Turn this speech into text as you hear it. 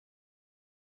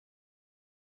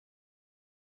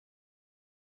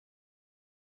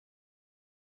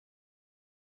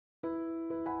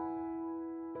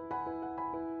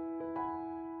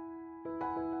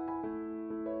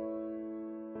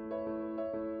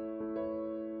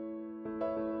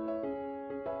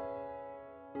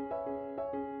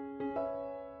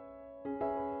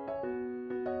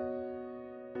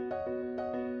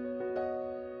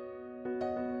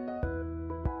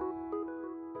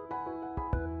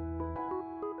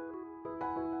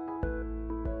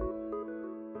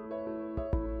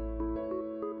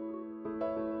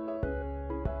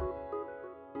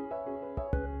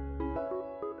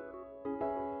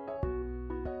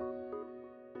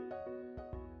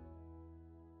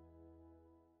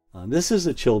This is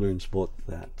a children's book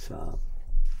that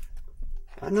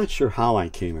I'm not sure how I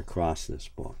came across this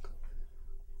book,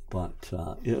 but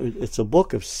it's a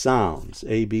book of sounds,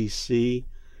 ABC,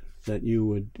 that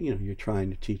you're trying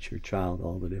to teach your child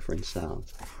all the different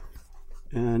sounds.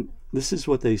 And this is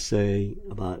what they say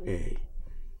about A.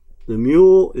 The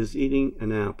mule is eating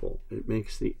an apple. It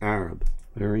makes the Arab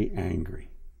very angry.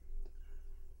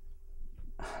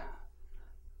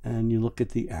 And you look at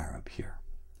the Arab here,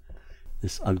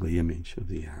 this ugly image of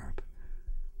the Arab.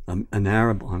 An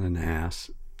Arab on an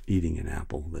ass eating an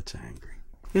apple that's angry.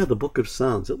 Yeah, the book of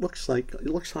sounds. It looks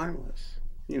harmless.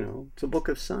 It's a book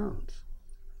of sounds.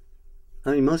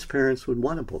 I mean, most parents would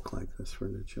want a book like this for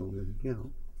their children,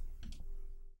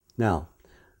 Now,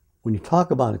 when you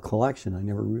talk about a collection, I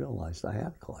never realized I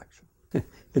had a collection.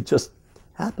 It just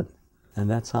happened. And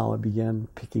that's how I began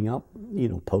picking up,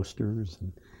 posters.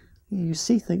 And you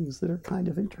see things that are kind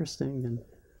of interesting, and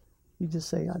you just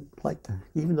say, I'd like to,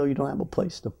 even though you don't have a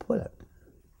place to put it.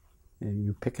 And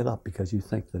you pick it up because you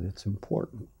think that it's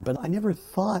important. But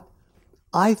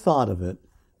I thought of it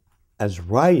as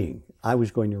writing. I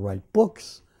was going to write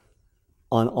books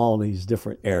on all these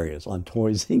different areas, on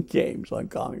toys and games, on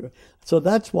comic. So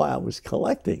that's why I was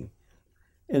collecting.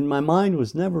 And my mind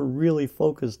was never really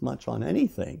focused much on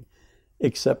anything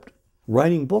except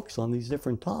writing books on these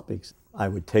different topics. I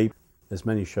would tape as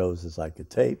many shows as I could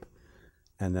tape,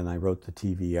 and then I wrote the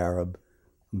TV Arab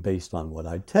based on what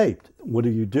I taped. What do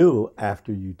you do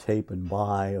after you tape and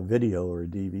buy a video or a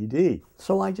DVD?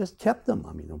 So I just kept them.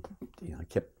 I mean, I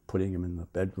kept putting them in the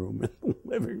bedroom, in the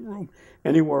living room,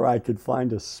 anywhere I could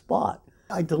find a spot.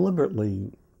 I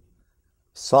deliberately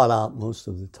sought out most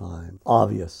of the time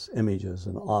obvious images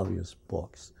and obvious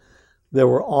books. There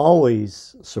were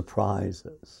always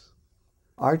surprises.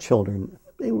 Our children,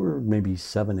 they were maybe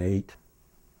 7, 8,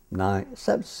 9,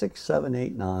 6, 7,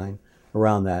 8, 9,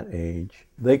 around that age.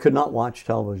 They could not watch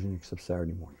television except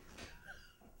Saturday morning.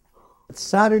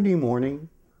 Saturday morning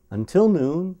until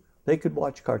noon, they could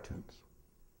watch cartoons.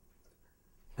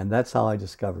 And that's how I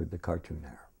discovered the cartoon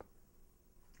Arab.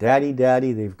 Daddy,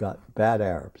 Daddy, they've got bad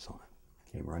Arabs on.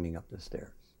 Came running up the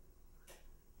stairs.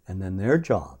 And then their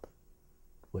job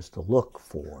was to look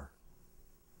for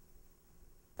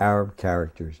Arab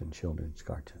characters in children's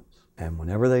cartoons. And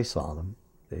whenever they saw them,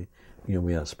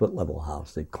 we had a split level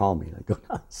house, they'd call me and I'd go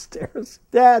downstairs.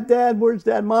 Dad, where's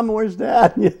Dad? Mama, where's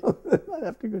Dad? I'd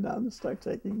have to go down and start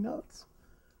taking notes.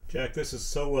 Jack, this is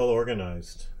so well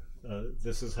organized.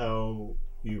 This is how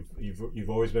you've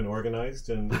always been organized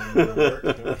in your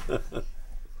work.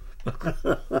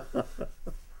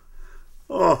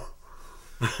 Oh,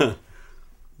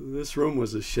 this room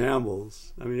was a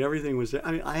shambles. I mean, everything was.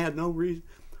 I had no reason.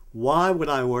 Why would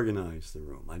I organize the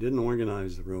room? I didn't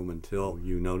organize the room until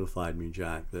you notified me,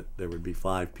 Jack, that there would be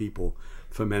 5 people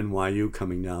from NYU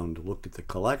coming down to look at the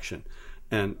collection.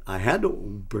 And I had to,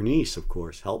 Bernice, of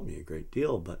course, helped me a great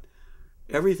deal, but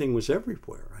everything was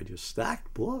everywhere. I just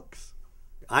stacked books.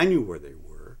 I knew where they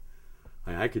were.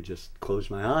 I could just close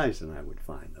my eyes and I would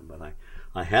find them, but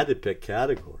I had to pick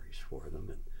categories for them.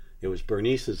 And it was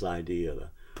Bernice's idea to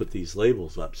put these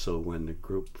labels up so when the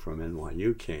group from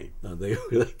NYU came, they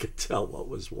could tell what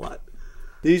was what.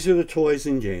 These are the toys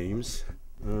and games.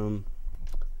 Do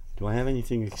I have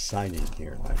anything exciting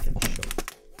here I can show?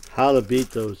 How to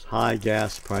beat those high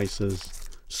gas prices.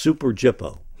 Super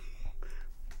Jippo.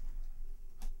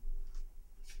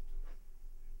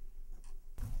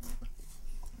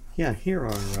 Yeah, here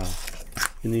are,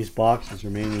 in these boxes are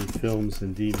mainly films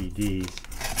and DVDs.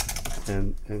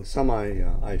 And some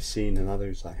I've seen and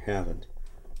others I haven't.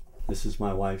 This is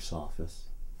my wife's office.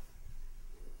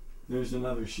 There's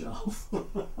another shelf.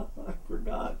 I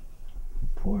forgot.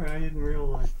 Boy, I didn't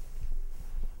realize.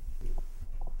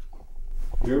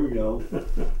 Here we go.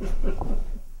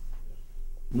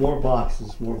 More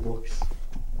boxes, more books,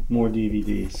 more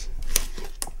DVDs.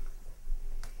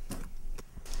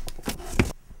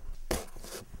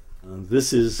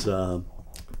 This is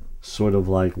sort of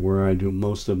like where I do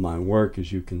most of my work.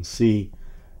 As you can see,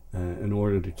 in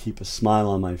order to keep a smile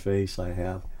on my face, I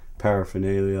have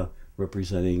paraphernalia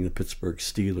representing the Pittsburgh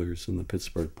Steelers and the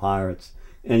Pittsburgh Pirates,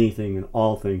 anything and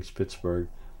all things Pittsburgh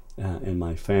in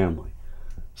my family.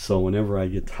 So whenever I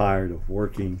get tired of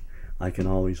working, I can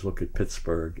always look at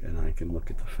Pittsburgh and I can look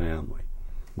at the family.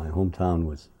 My hometown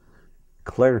was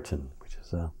Clairton, which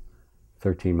is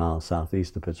 13 miles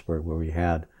southeast of Pittsburgh, where we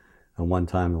had at one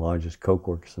time the largest coke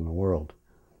works in the world,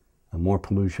 more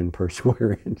pollution per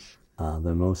square inch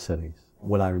than most cities.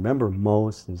 What I remember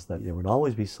most is that there would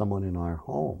always be someone in our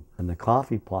home, and the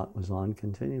coffee pot was on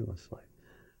continuously.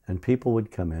 And people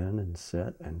would come in and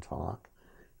sit and talk,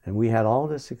 and we had all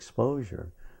this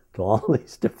exposure to all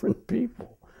these different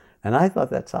people. And I thought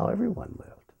that's how everyone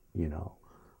lived, you know.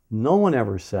 No one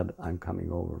ever said, I'm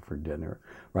coming over for dinner,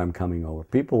 or I'm coming over.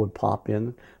 People would pop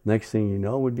in. Next thing you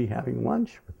know, would be having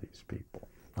lunch with these people.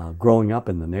 Growing up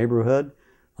in the neighborhood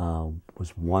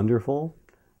was wonderful.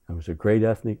 It was a great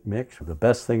ethnic mix. The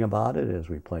best thing about it is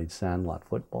we played sandlot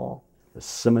football. The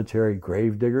cemetery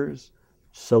grave diggers,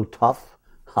 so tough.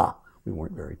 We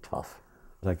weren't very tough.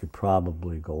 I could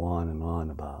probably go on and on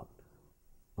about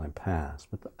my past,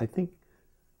 but I think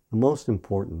the most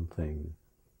important thing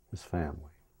is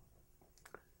family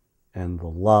and the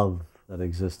love that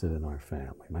existed in our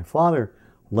family. My father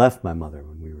left my mother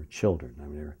when we were children. I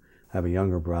mean, I have a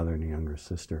younger brother and a younger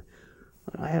sister.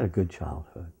 I had a good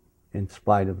childhood, in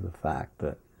spite of the fact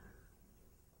that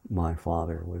my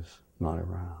father was not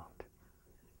around.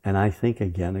 And I think,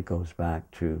 again, it goes back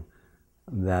to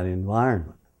that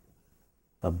environment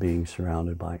of being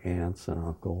surrounded by aunts and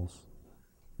uncles,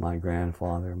 my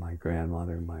grandfather, my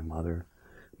grandmother, my mother,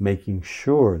 making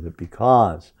sure that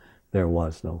because there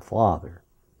was no father,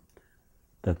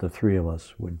 that the three of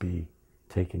us would be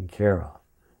taken care of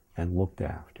and looked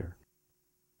after.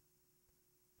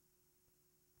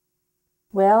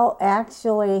 Well,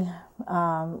 actually,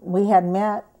 we had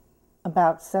met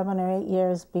about 7 or 8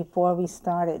 years before we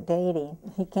started dating.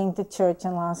 He came to church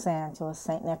in Los Angeles,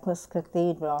 St. Nicholas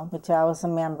Cathedral, which I was a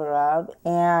member of,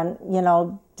 and, you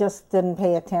know, just didn't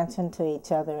pay attention to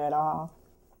each other at all.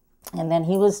 And then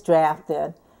he was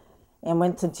drafted and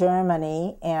went to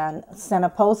Germany and sent a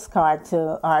postcard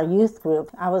to our youth group.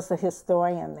 I was a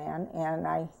historian then, and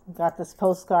I got this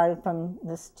postcard from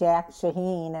this Jack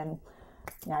Shaheen, and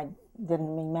I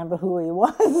didn't remember who he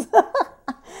was.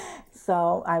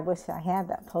 So I wish I had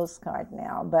that postcard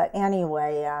now. But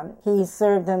anyway, he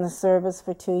served in the service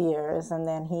for 2 years, and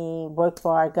then he worked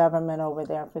for our government over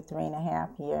there for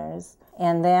 3.5 years.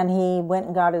 And then he went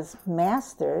and got his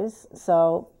master's.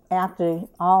 So after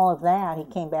all of that, he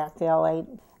came back to LA.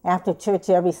 After church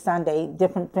every Sunday,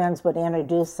 different friends would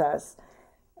introduce us.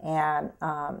 And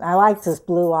I liked his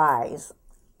blue eyes.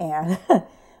 And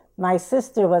my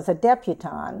sister was a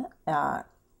debutante, and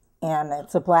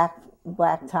it's a black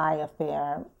tie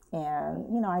affair,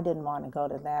 and, you know, I didn't want to go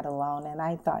to that alone, and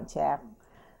I thought Jack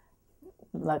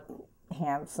looked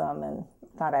handsome and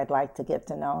thought I'd like to get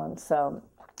to know him, so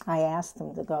I asked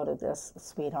him to go to this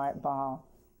sweetheart ball.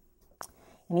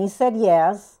 And he said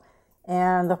yes,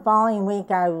 and the following week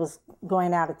I was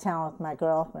going out of town with my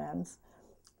girlfriends,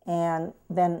 and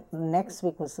then next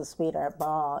week was the sweetheart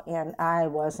ball, and I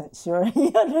wasn't sure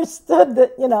he understood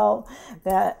that, you know,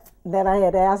 that I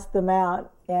had asked him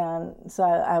out. And so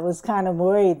I was kind of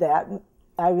worried that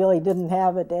I really didn't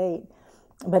have a date.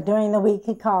 But during the week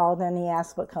he called and he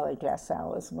asked what color dress I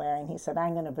was wearing. He said,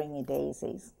 I'm going to bring you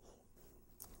daisies.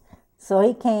 So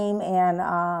he came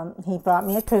and he brought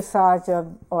me a corsage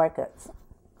of orchids.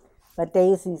 But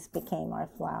daisies became our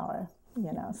flower,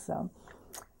 you know. So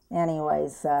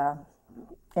anyways,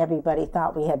 everybody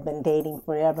thought we had been dating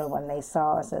forever when they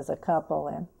saw us as a couple,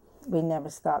 and we never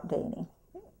stopped dating.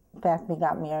 In fact, we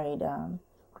got married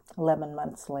 11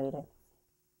 months later.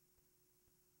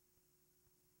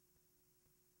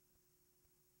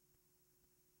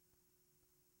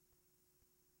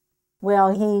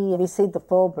 Well, he received the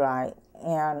Fulbright,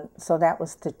 and so that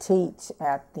was to teach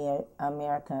at the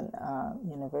American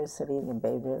University in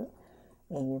Beirut,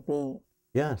 AUB.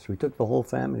 Yes, we took the whole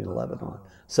family to Lebanon,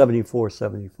 74,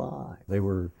 75. They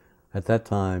were, at that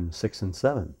time, 6 and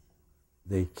 7.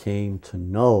 They came to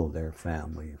know their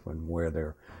family from where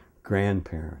their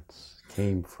grandparents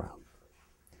came from.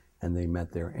 And they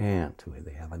met their aunt,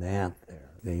 they have an aunt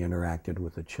there. They interacted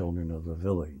with the children of the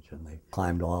village, and they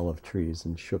climbed olive trees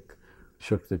and shook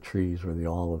the trees where the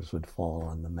olives would fall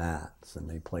on the mats, and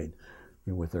they played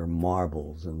with their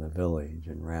marbles in the village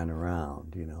and ran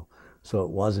around, you know. So it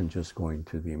wasn't just going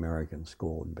to the American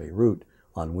school in Beirut.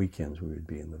 On weekends we would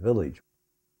be in the village.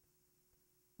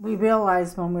 We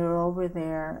realized when we were over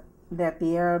there that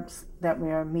the Arabs that we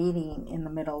were meeting in the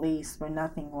Middle East were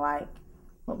nothing like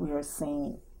what we were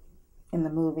seeing in the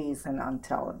movies and on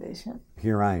television.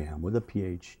 Here I am with a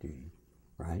PhD,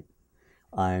 right?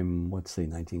 I'm, let's see,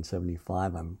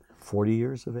 1975, I'm 40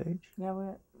 years of age?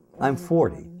 Yeah, I'm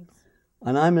 40.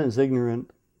 And I'm as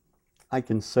ignorant, I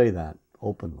can say that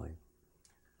openly,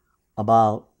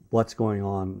 about what's going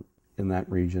on in that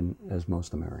region as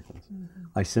most Americans. Mm-hmm.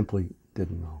 I simply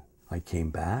didn't know. I came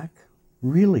back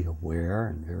really aware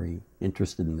and very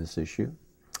interested in this issue,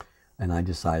 and I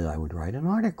decided I would write an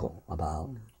article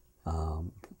about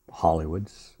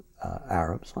Hollywood's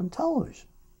Arabs on television.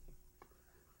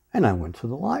 And I went to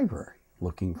the library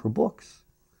looking for books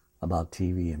about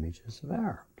TV images of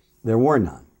Arabs. There were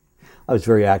none. I was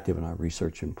very active in our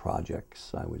research and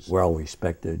projects. I was well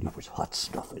respected. I was hot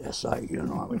stuff at SI,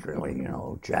 I was really,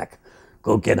 Jack,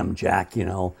 go get him, Jack,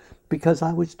 because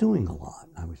I was doing a lot.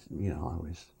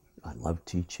 I loved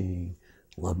teaching,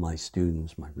 loved my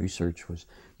students. My research was,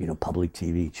 public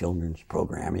TV, children's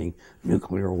programming,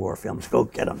 nuclear war films, go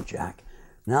get them, Jack.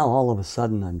 Now all of a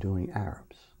sudden I'm doing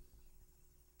Arabs.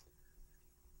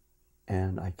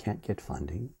 And I can't get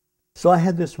funding. So I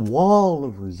had this wall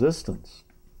of resistance,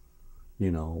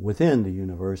 within the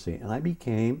university. And I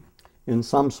became, in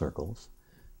some circles,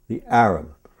 the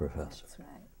Arab professor. That's right.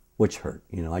 Which hurt.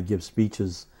 I give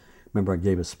speeches. Remember I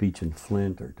gave a speech in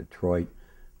Flint or Detroit,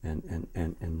 and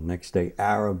the next day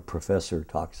Arab professor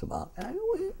talks about, and I know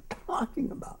what you're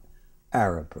talking about,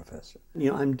 Arab professor.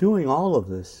 I'm doing all of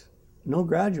this, no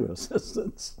graduate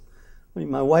assistants. I mean,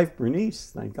 my wife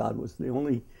Bernice, thank God, was the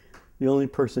only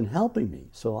person helping me.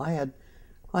 So I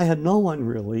had no one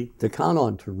really to count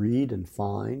on to read and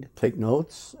find, take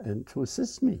notes, and to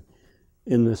assist me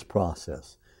in this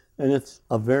process. And it's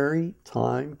a very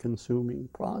time-consuming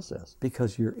process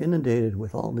because you're inundated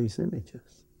with all these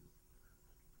images.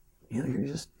 You're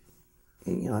just,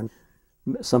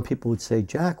 some people would say,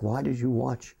 Jack, why did you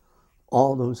watch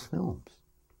all those films?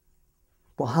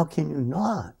 Well, how can you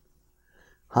not?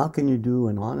 How can you do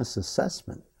an honest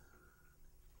assessment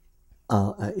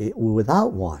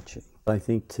without watching? I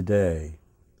think today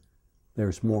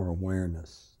there's more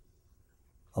awareness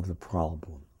of the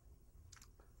problem.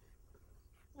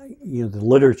 The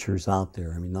literature's out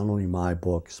there. I mean, not only my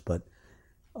books, but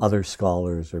other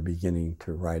scholars are beginning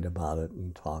to write about it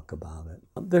and talk about it.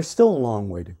 There's still a long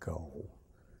way to go.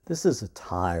 This is a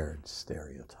tired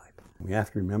stereotype. We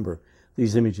have to remember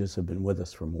these images have been with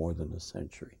us for more than a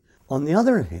century. On the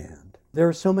other hand, there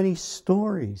are so many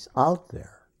stories out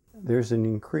there. There's an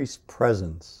increased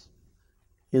presence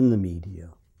in the media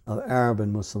of Arab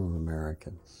and Muslim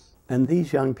Americans. And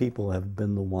these young people have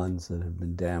been the ones that have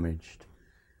been damaged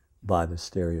by the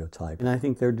stereotype. And I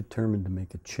think they're determined to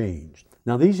make a change.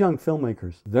 Now, these young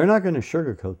filmmakers, they're not going to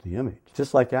sugarcoat the image.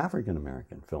 Just like African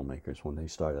American filmmakers when they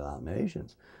started out in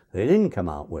Asians. They didn't come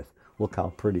out with, look how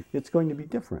pretty. It's going to be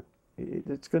different.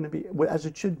 It's going to be, as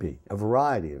it should be, a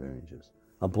variety of images,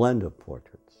 a blend of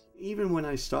portraits. Even when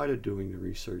I started doing the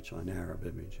research on Arab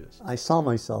images, I saw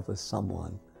myself as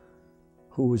someone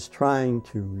who was trying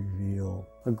to reveal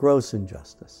a gross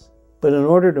injustice. But in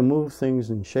order to move things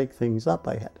and shake things up,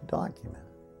 I had to document it.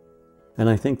 And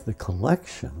I think what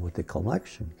the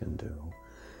collection can do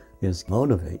is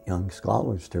motivate young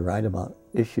scholars to write about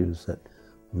issues that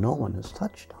no one has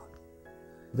touched on.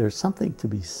 There's something to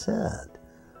be said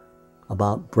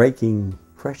about breaking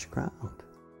fresh ground.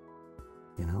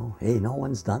 Hey, no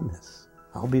one's done this.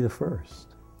 I'll be the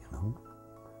first,